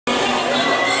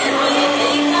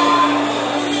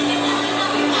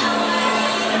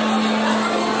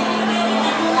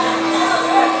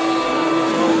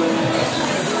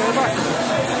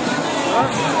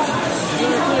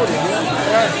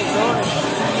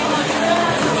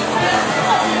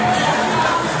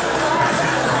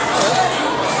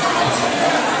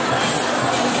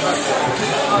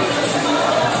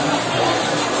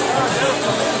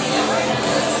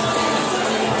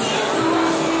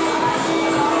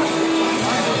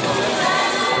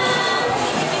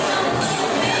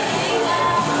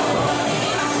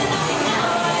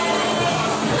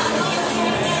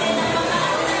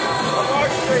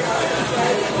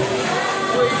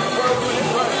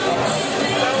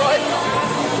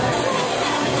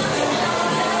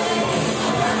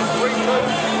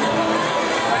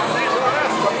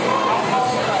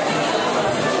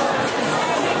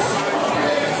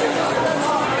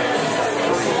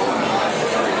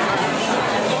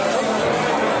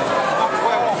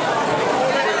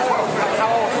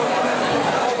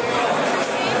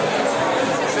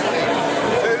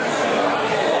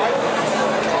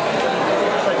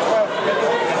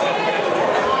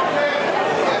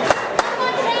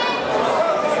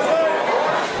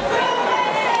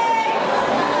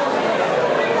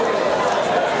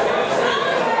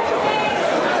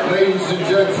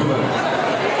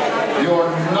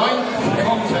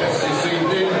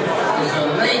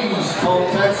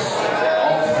contest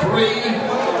of 3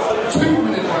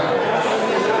 2-minute rounds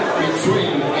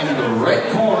between, in the red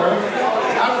corner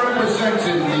and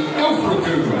representing the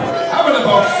Ilfracombe Havana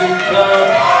Boxing Club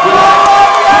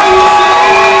with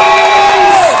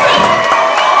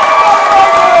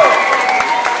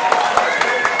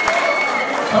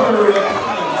her opponent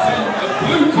in the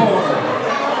blue corner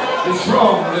is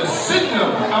from the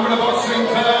Sydenham Havana Boxing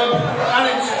Club, and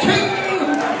it's King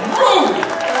Rosie.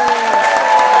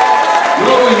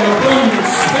 Rolling the blue and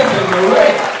Smith in the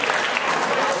red.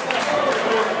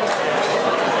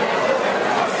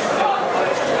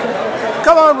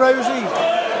 Come on, Rosie.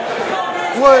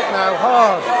 Work now,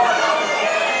 hard.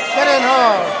 Get in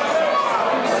hard.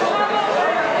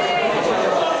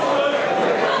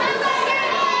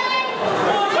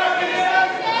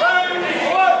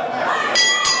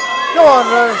 Go on,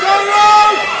 Ro. Go, Ro!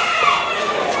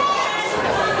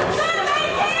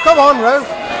 Come on, Ro.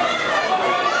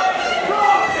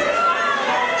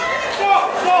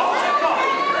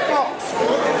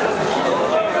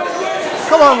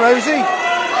 Come on, Rosie.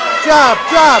 Jab,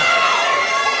 jab.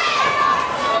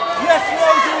 Yes,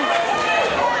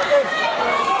 Rosie.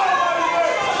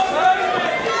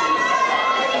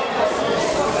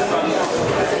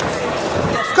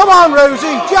 Come on,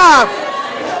 Rosie. Jab.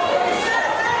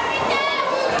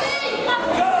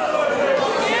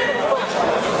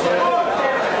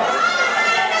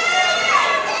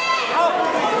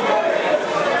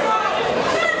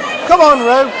 Come on,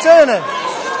 Ro, turn it.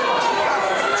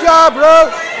 Jab,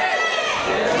 Ro.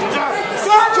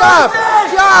 Jab,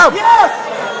 jab. Yes.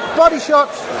 Body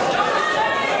shots.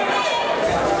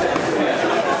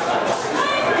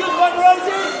 Good one,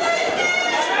 Rosie.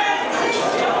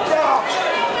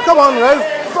 Come on, Ro.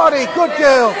 Body, good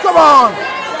girl. Come on.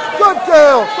 Good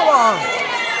girl. Come on.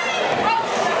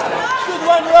 Good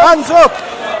one, Rosie. Hands up.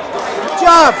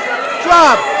 Jab,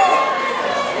 jab.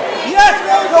 Yes,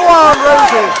 Rosie. Go on,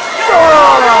 Rosie. Go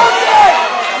on.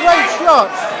 Great shot.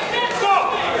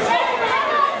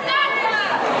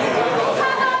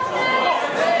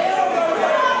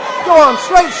 Go on,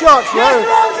 straight shots, Ro. Yes,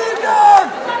 Rosie, done.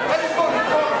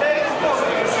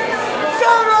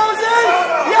 Go, Rosie.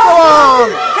 Yes, Go on.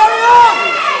 Rosie. Carry on.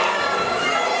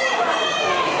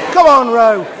 Come on,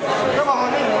 Ro.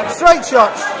 Straight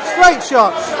shots, straight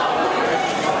shots.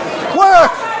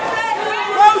 Work.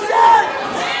 Rosie.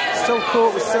 Still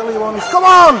caught with silly ones. Come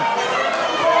on.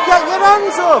 Get your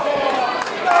hands up.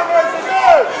 Go, Rosie,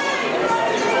 go.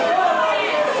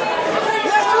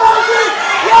 Yes, Rosie.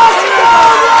 Yes, go,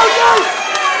 Rosie.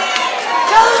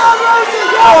 Carry on, Rosie.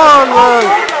 Go on, Ro.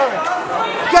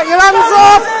 Get your hands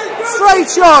up. Straight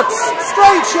shots,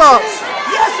 straight shots.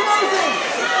 Yes, Rosie.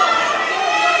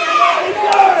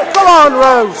 Come on,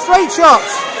 Ro. Straight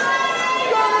shots.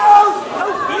 Go, Rose.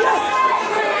 Yes.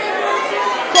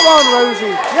 Come on,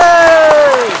 Rosie.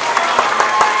 Yay!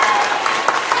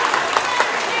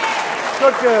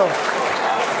 Good girl.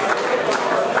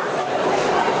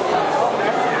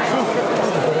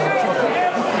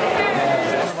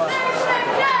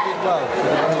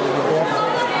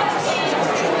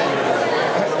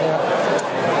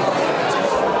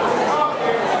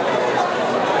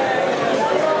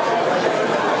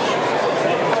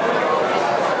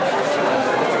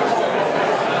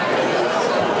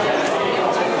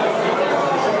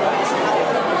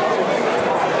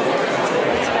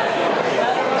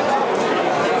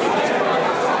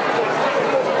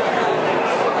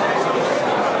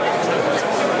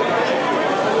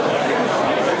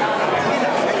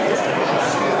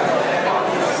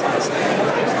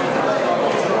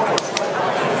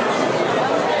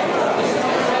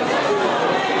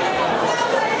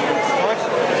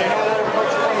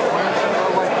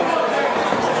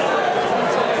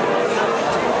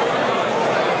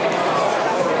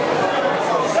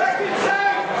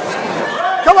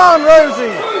 Come on,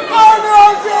 Rosie. Come on,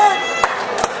 Rosie.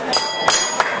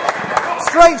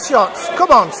 Straight shots.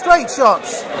 Come on, straight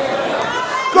shots.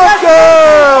 Good Yes,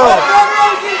 girl. Well done,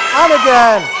 Rosie. And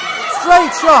again.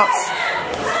 Straight shots.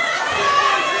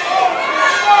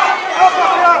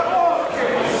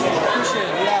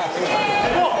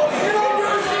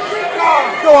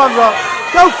 Go on, Rob.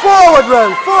 Go forward,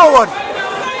 Ro. Forward.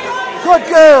 Good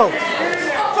girl.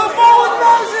 Go forward,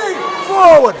 Rosie.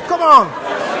 Forward. Come on.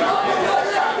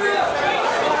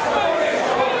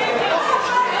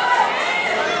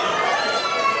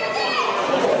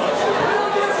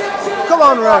 Come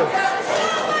on, Ro.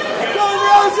 Go,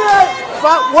 Rosie.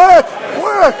 Work.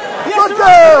 Work. Yes, Good Rosie,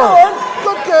 girl. go on.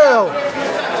 Good girl.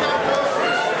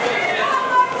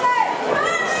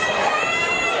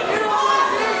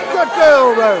 Good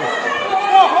girl, Ro.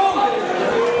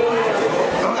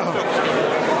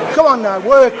 Come on now,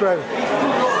 work, Ro.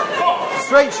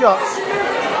 Straight shots.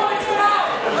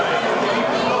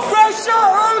 Fresh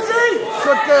shot, Rosie!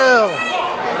 Good girl.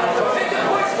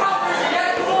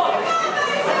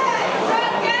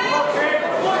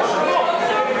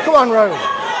 Come on, Rose.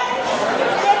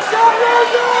 Good shot,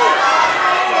 Rosie!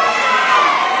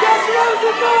 Yes,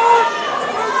 Rosie, go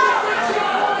on!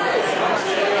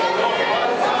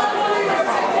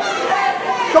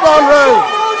 Come on, Rose.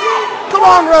 Come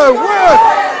on, Rose. Work.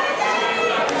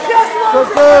 Yes, Rosie! Good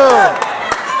girl.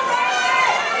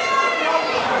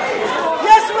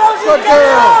 Yes, Rosie! Good Carry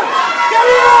girl. on!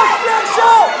 Carry on! Fresh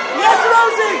shot! Yes,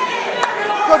 Rosie!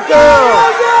 Good girl.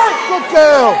 Rosie! Good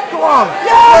girl. Come on.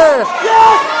 Yes!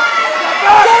 Yes!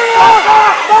 Carry on!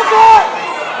 Stop it!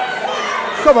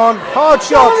 Come on. Hard Go on,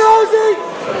 shots. Rosie!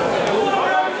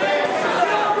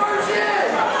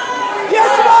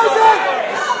 Yes, Rosie!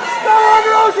 Go on,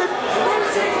 Rosie!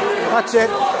 That's it.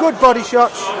 Good body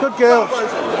shots. Good girl.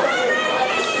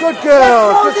 Good Yes,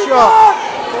 girl. Rosie, Good go shot. on!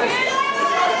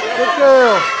 Good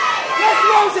girl. Yes,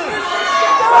 Rosie!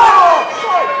 Go on!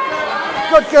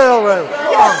 Good girl, Rose.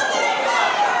 Come on.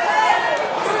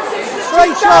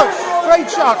 Straight shots. Straight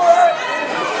shots.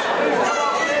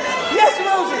 Yes,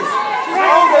 Rosie!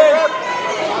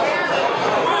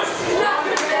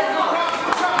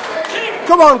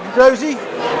 Come on, Rosie.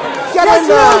 Get Yes, in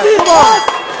there. Rosie! Come on.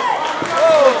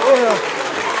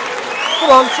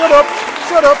 Come on. Shut up.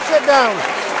 Shut up. Sit down.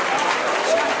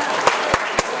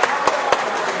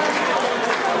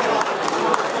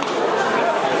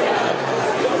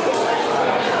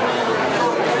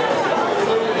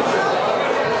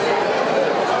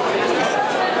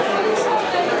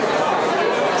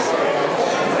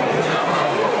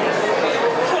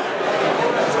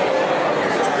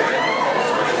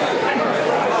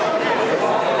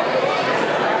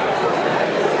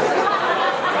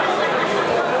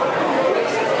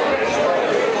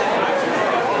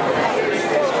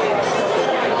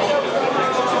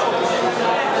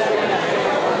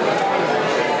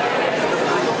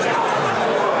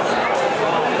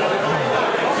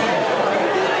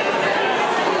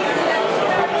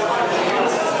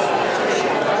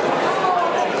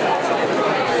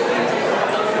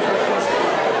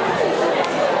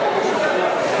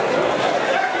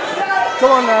 Come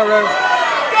on now, Rose.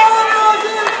 Go on,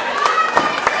 Rosie!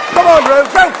 Come on, Rose.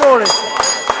 Go for it.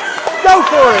 Go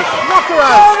for it. Knock her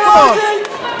out. Go Come on, on. Rosie!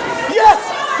 Yes!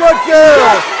 Good girl.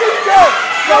 Yes, good girl!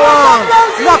 Go on.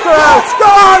 Rosie! Knock her out. Go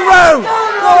on, Rose.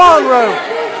 Go on, Rose.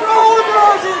 Go on,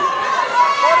 Rosie!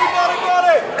 Got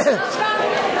it!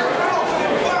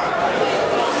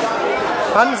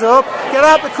 Hands up. Get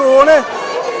out the corner.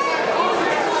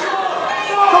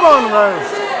 Come on, Rose.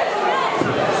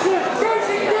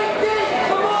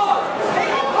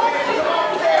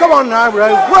 Come on now,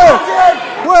 Rose. Work.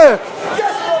 Work.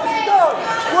 Yes, Rosie, go!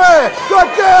 Work. Good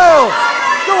girl.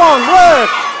 Go on, work.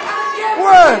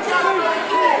 Work.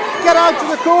 Get out to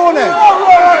the corner.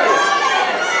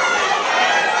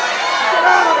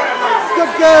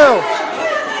 Good girl.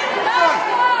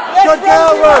 Yes, Good girl,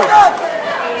 Rosie, Rose. well done.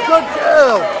 Good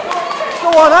girl. Go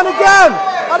on, and again.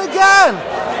 And again.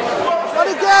 And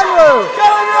again, Rose. Go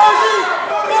on, Rosie!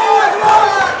 Go on,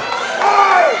 Rosie!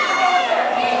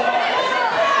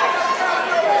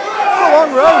 Go on,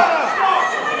 Rose.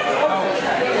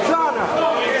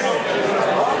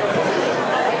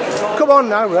 Come on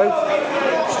now, Rose.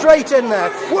 Straight in there.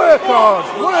 Work hard.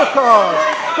 Work hard.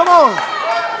 Come on.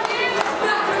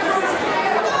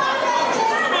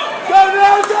 Go,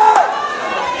 Rosie!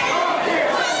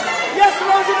 Yes,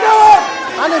 Rosie, go on!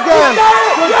 And again. You've done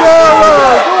it. Good Yes, girl, Rosie.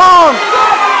 Rose. Go on.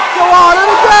 Go on,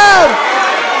 and again.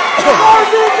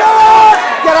 Rosie, go on!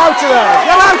 Get out of there.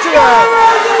 Get out of Go there. on,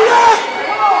 Rosie, yes!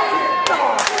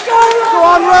 Go, Go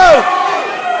on, Rose.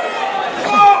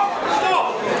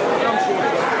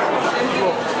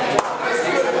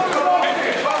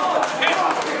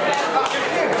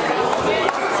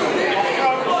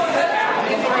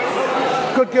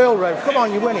 Good girl, Rose. Come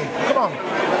on, you're winning. Come on.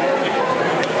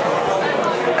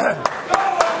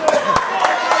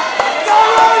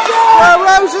 Go,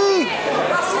 Rosie.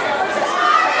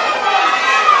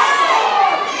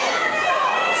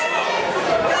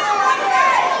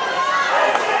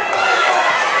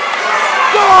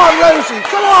 Go on, Rosie.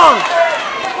 Come on.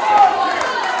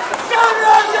 Go,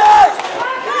 Rosie!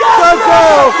 Yes, Good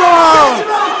girl. Go on.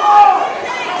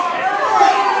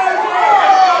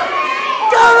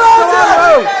 Go, Come Rosie! on,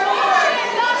 Rose.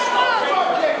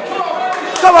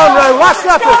 Come on, Rose. Last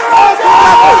effort.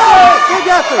 Big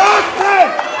effort.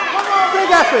 Big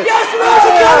effort. Yes,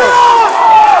 Rosie, go on!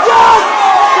 Yes!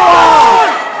 Go on.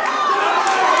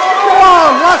 Go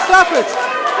on. Last effort.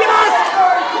 Yes!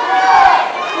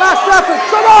 Last effort.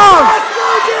 Come on. Yes,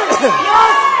 Rosie! Yes!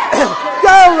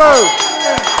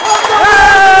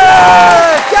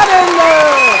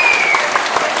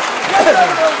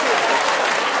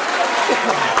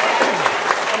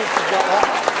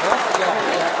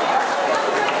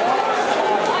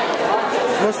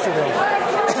 Yesterday.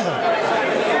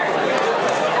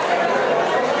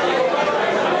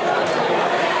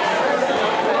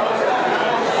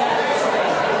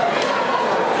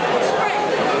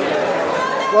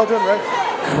 Well done, Ray.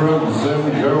 Crowd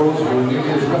zone girls were nearly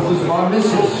as rough as my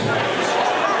missus.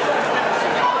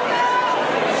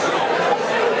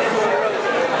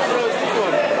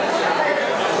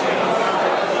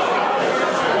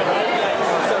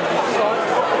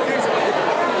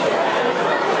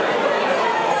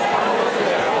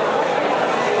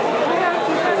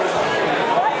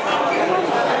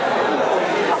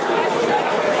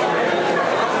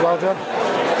 Well done.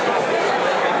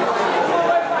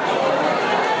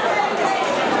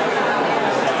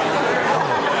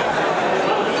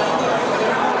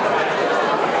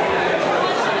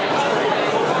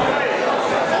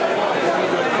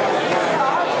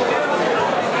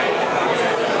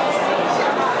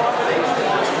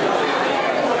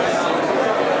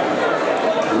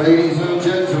 Ladies and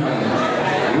gentlemen,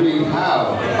 we have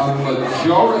a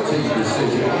majority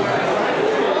decision.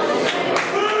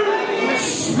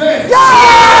 Smith!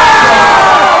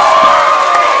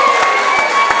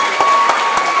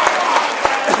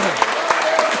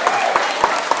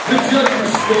 The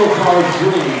judges' scorecard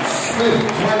reads Smith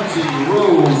 20,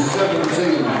 Rose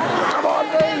 17. Come on,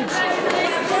 Reeves!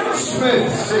 Smith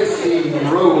 16,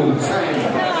 Rose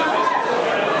 10.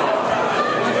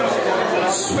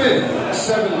 Smith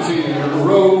 17,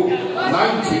 row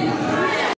 19.